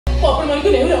आपण मन को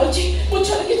नेहु रहउची मो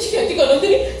छर किछि क्षति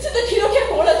करंतनी से त खीर खिया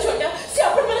कोला छोटा से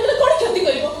आपण मन को कोन क्षति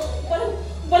करिवो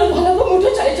बल भला को मुठो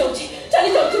चली जाउची ना चाली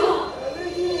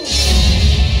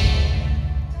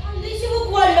से वो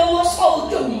कोला मो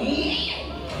सौतनी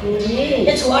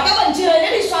ये छुआटा बंची रहले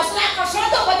विश्वास रा आकर्षण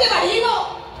तो बते बाढीबो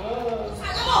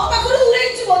सागा मो पाखरु दूरे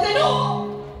छि बोदेनो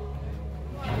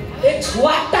ए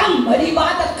छुआटा मरी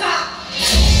बात का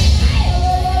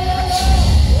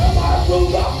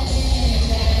मारूंगा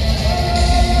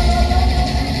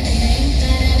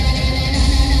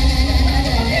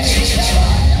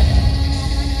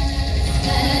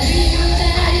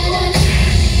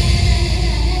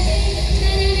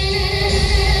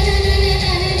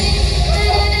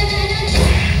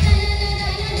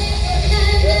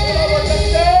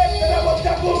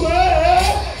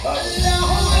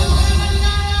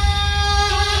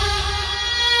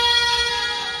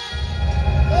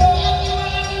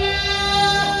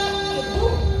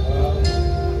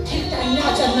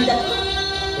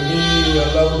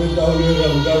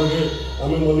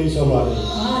हमें मोनी संभाले।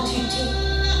 हाँ ठीक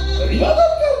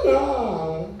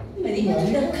मेरी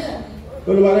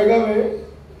कौन मारेगा वे?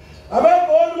 अबे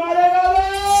कौन मारेगा वे?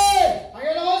 अरे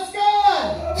नमस्कार।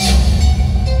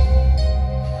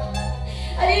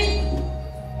 अरे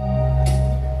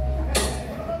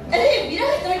वीरा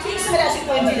तुम्हें ठीक से मेरा आशिक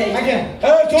पहुंची जाएगी। आगे।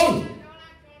 सुन।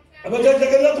 अब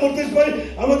जगन्नाथ मूर्ति पर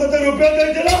हम तो रुपया दे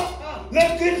चला,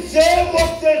 लेकिन से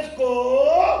मूर्ति को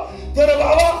तेरे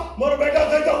बाबा मोर बेटा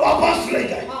से तो वापस ले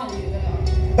जाए।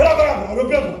 बड़ा बड़ा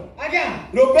रुपया को आज्ञा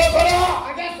रुपया करा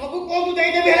आज्ञा सब को तू दे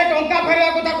दे हेले टंका फेरवा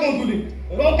କଥା कोंतुली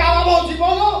टंका बाबा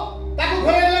जीवन ताको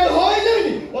फेरले होई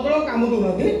जेनी ओतरो काम दो ना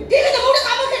ठीक है तो मोटे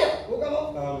काम करो वो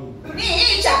काम ए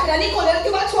चाकरानी कॉलर के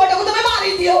बाद छोटा को तुम्हें मार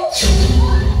दियो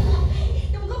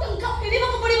तुमको टंका फेरवा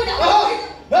को पड़ी बता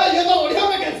ए ये तो बढ़िया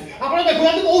पैकेज आपने देखो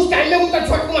ना बहुत स्टाइल में उनका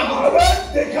छोट को मार अबे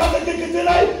देखा देखे कितने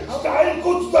नहीं स्टाइल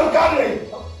कुछ दरकार नहीं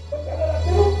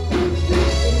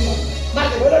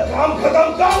मेरा काम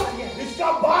खत्म कर इसका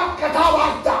बाप कथा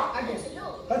वार्ता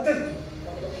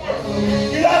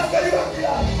गिलास करीबा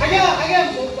गिलास आगे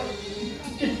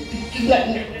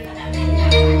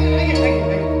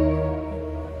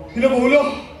किलो बोलो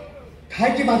खाई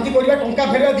की बांती करिया टंका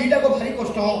फेरवा दीटा को भारी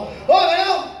कष्ट हो ओ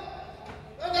मैडम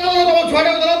तो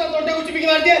छोटा को तो तोटे कुछ भी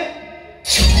मार दिए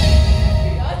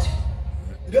राज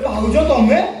रे भाऊजो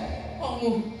तमे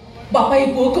बापा ये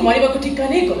पुओ को मारिबा को ठिका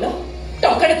नहीं कला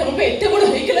टंकाटा तुम पे एते बड़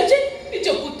होई गेला जे निज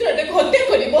पुत्रटा को हत्या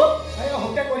करिवो अरे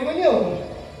हत्या करिवनी हो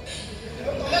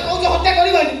तोला कहू हत्या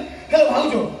करिवनी हेलो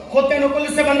भाऊजो हत्या न कले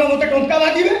से मानबा मते टंका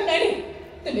मादिबे नहीं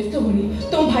ते व्यस्त होनी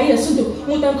तुम भाई असुंतो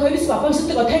मु ता कहबी पापा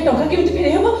सत्य कथा टंका केमति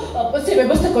फेरे हबो से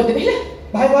व्यवस्था कर देबे हेला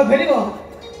भाई बा फेरिबो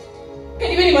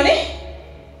करिबेनी माने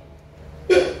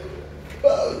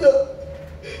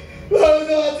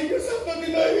भाऊजो आज के 7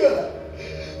 दिन हो गया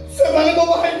से माने को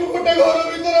भाई को गोटे घर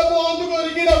भीतर बंद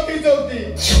करके रखी चलती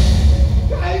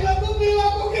खाइबा को पीवा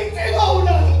को किछे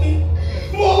खाउनांती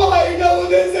मो भाई ना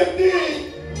उदे सेठी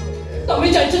तमे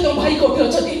जान्छ तुम भाई कोठे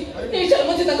अछती ए चल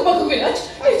मते तक पाखु गेलाच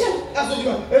ए चल आसो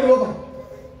जीवा ए रो भाई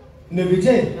ने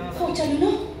विजय हो चलो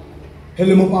ना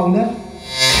हेलो मो पाउना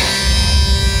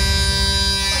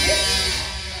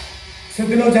से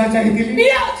दिनो जा चाहिदिली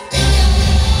बिराज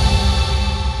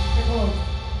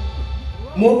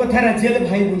मो कथा राजी हेले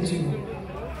भाई बंचिबो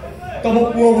तम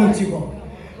पुओ बंचिबो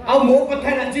आ मो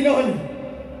कथा राजी न होली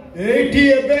एठी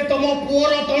एबे तम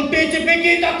पुओर तंटे चिपे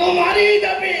की ताको मारी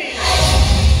देबे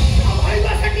आ भाई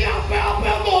बासटी आपे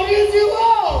आपे मरी जीवो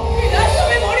विनाश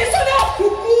में मरी सना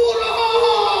कुकुर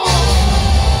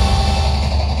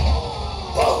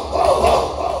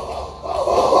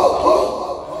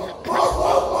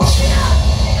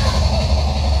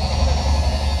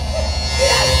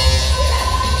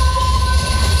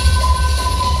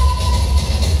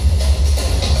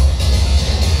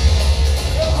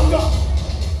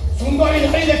सुंदरी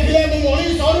नहीं देखिले मु मणि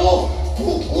सरू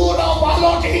कुकुर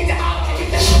बालोटी जा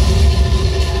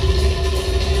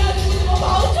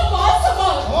भाऊजो मा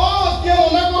समान हां के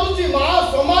ओना करूची मा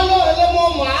समान हेले मो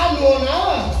मा नो ना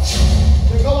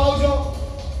देखो भाऊजो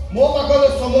मो पाखरे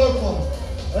समय कम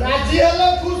राजी हेले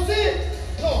खुशी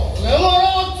ले मोर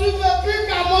अछि बेबी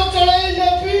काम चलाई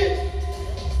नेबी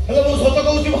हेले मो सत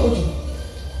कहूची भाऊजो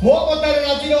मो कथा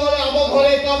राजी न होले हम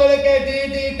घरे का बेले के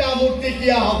दीटा मूर्ति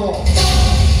किया हबो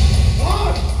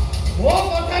वो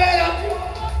पत्थर है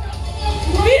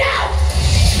विराज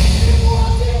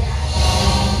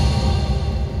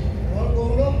और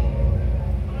कौन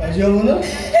अजय बोलो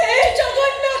ए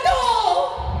जगन्नाथ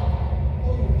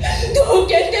तू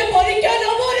केते मरी क्या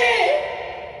न मरे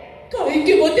कहीं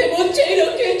के मते बचे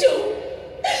रखे जो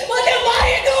मते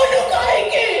मारी दोनों कहीं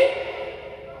के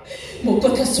मो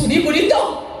कथा सुनी बुनी तो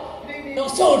न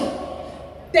सुन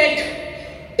देख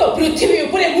तो पृथ्वी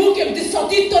ऊपर मु केमती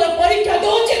सतीत्वर परीक्षा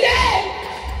दौचे दे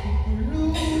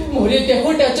मोरे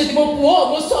देहटा जदि मो पुओ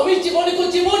मो स्वामी जीवन को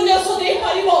जीवन न्यास दे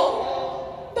पारिबो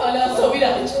ताला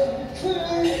सविराज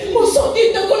मो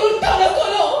सतीत्व को लुटाना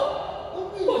करो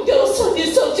मोते सती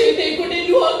सचे दे गोटे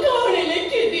नुआ कहानी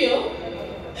लिखि दियो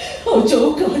और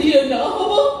जो कहानी ना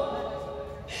हो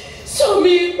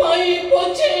स्वामी पाई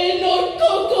पछे नरक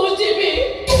को जीवी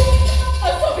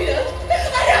सविराज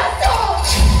अरे आसो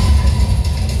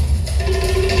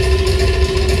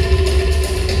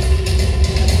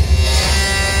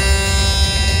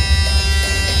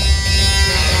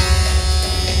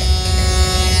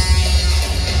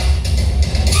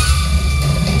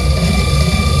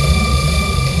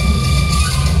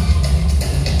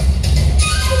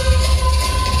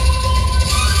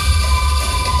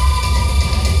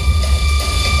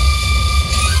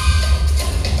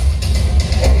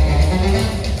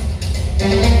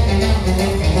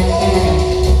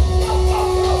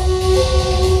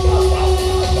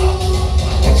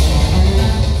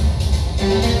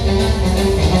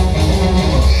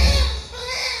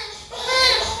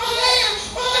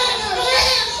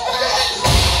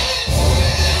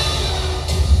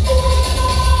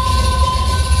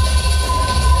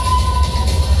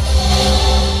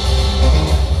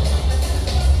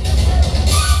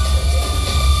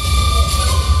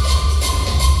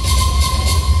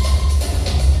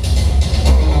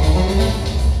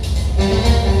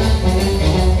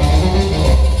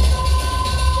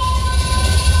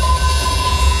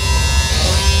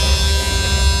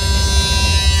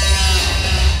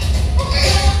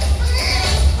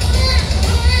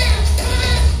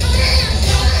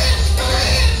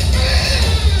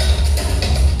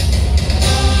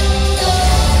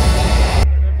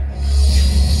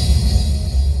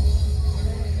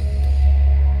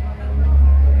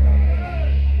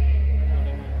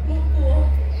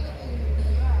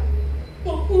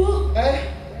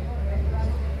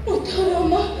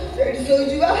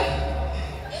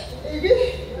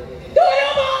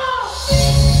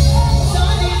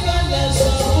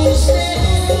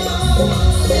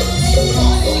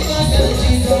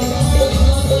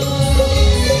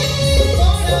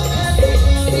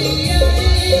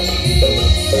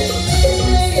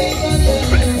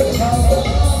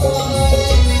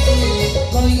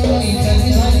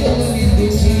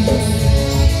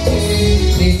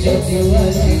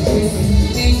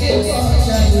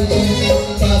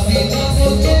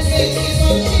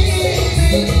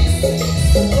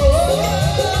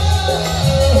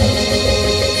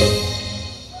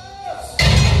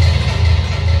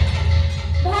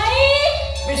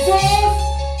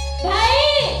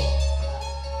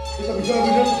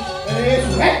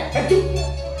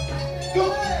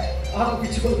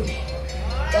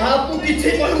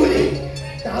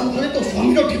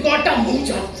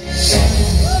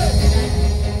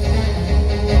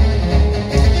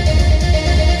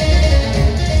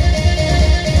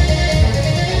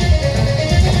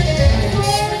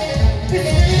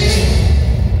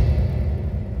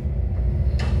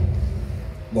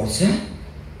वर्षा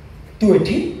तू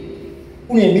एठी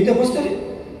पुणी एमिति अवस्था रे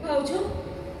भाउज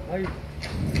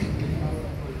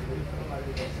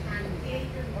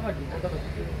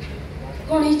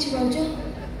कौन है भाउज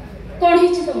कौन है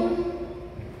तुम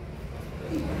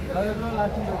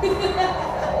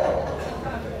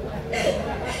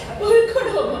और कौन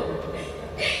हम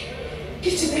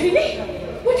किसी नहीं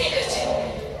वो ठीक है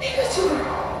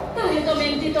ताले तो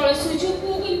मेंती तळे सुइजो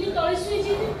को केमती तळे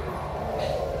सुइजि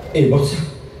ए वर्षा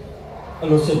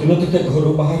अलो से दिन तते घर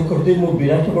बाहर कर दे मो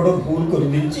विराट बड़ भूल कर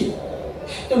दिछि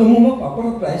तेणु मो पापर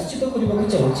प्रायश्चित करबा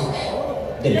चाहूछि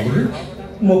देलु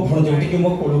मो भणजटी के मो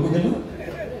कोलो को देलु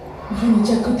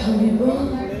भणजा को धरिबो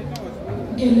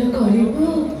गेला करिबो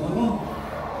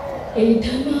ए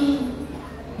धना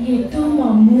ये तो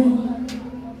मामू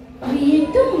और ये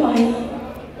तो माया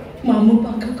मामू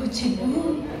पाखा को छिबो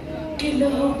गेला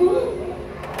हबो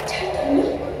छातनु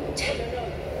छा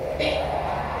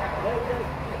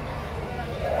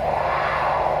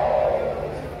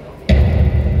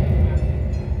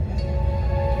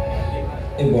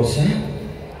ए वर्षा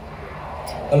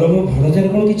अलो मो भणजार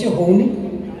कोन किछ होउनी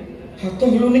हाथ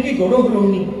हिलुनी कि गोड़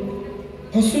हिलुनी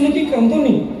हसुनी कि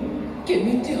कांदुनी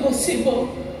केमिति हसिबो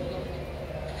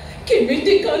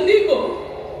केमिति कांदिबो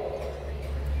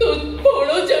तो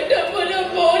बड़ जटा पर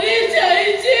मरे जाय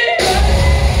जे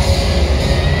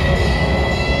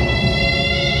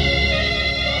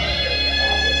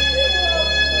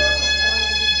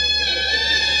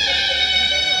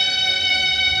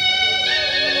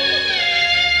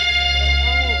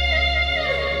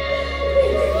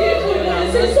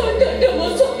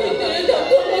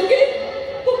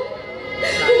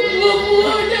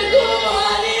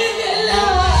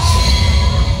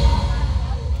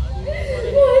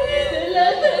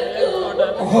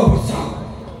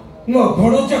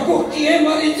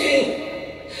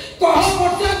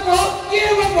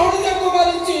को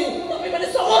मारिची तमे माने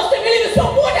समस्त मिली सब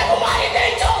पुओटा को मारि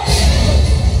देछो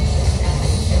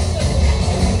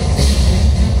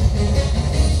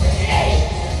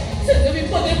संगवी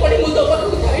पदे पड़ी मु तो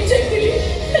पाखु थाई छैतिली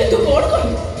तू कोड कर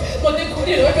मते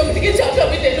घरे रहबो के जागा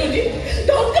भी देलुनी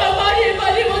धक्का मारी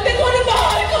मारी मते घर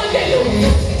बाहर कर देलु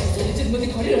सरिजित मते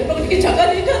घरे रहबो के जागा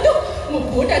देता तो मो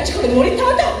पुओटा छोड़ मरि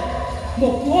थाता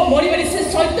मो पुओ मरि मरि से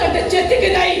शैतानटा जेते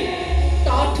के दाई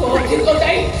ताठो अधिक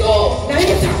दाई तो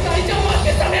नहीं सकता जमा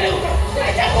के सामने उठा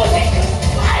नहीं जा बोले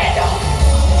मारे दो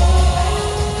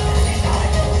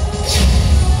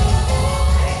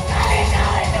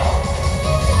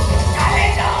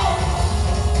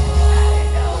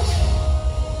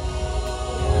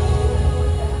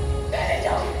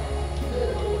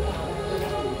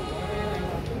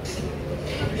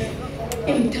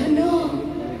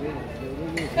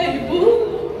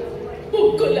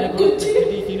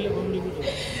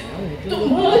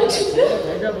Come on,